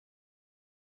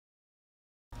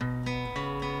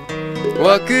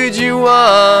What could you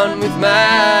want with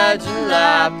my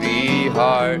jalopy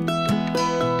heart?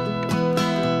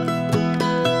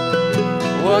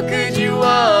 What could you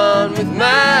want with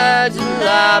my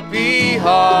jalopy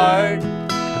heart?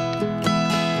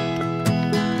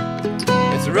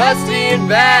 It's rusty and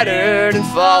battered and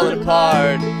falling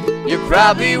apart. You're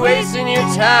probably wasting your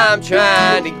time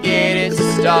trying to get it to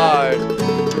start.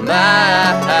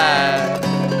 My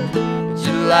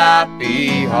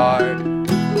jalopy heart.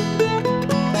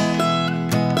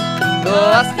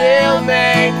 Though I still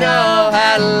may know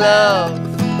how to love,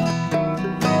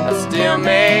 I still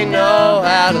may know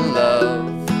how to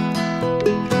love,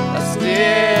 I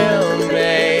still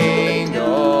may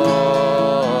know.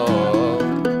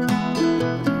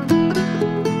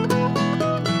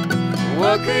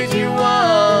 What could you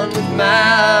want with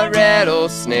my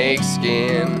rattlesnake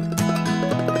skin?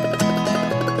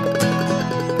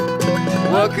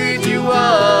 What could you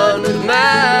want with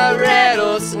my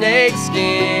rattlesnake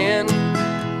skin?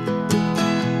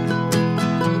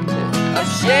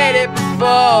 I've shed it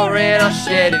before and I'll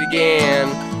shed it again.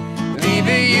 Leave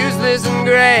it useless and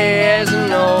gray as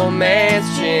an old man's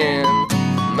chin.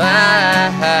 My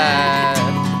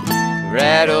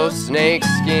rattlesnake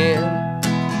skin.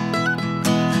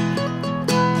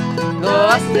 Though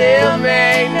I still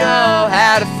may know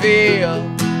how to feel,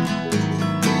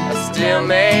 I still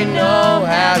may know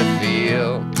how to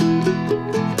feel,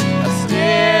 I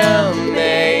still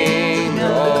may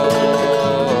know.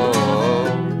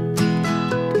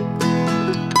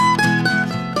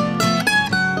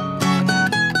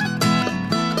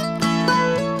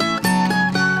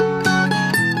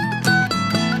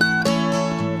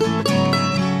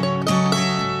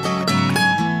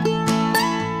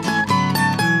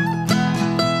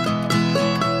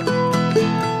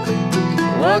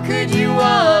 What could you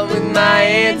want with my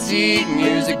antique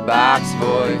music box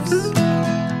voice?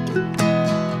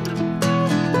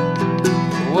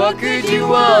 What could you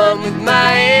want with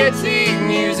my antique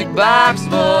music box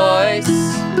voice?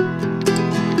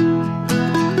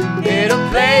 It'll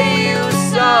play you a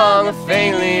song, a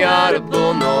faintly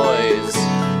audible noise.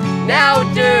 Now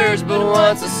it durs, but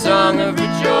once a song of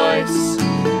rejoice.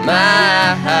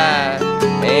 My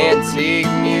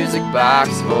antique music box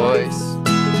voice.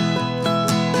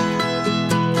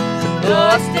 Though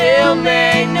I still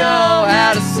may know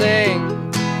how to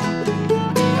sing,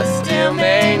 I still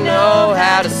may know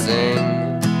how to sing,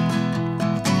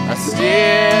 I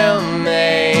still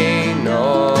may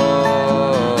know.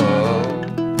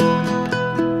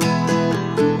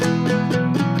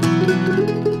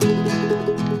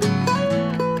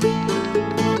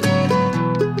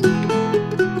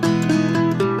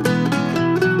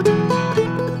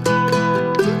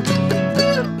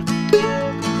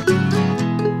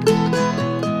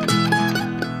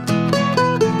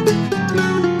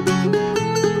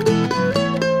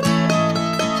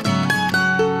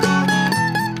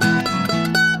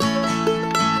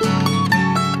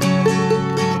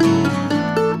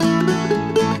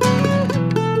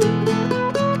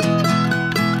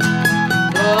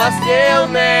 I still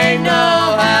may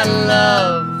know how to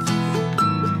love,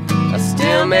 I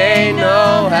still may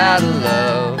know how to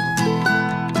love,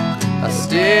 I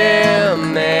still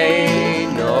may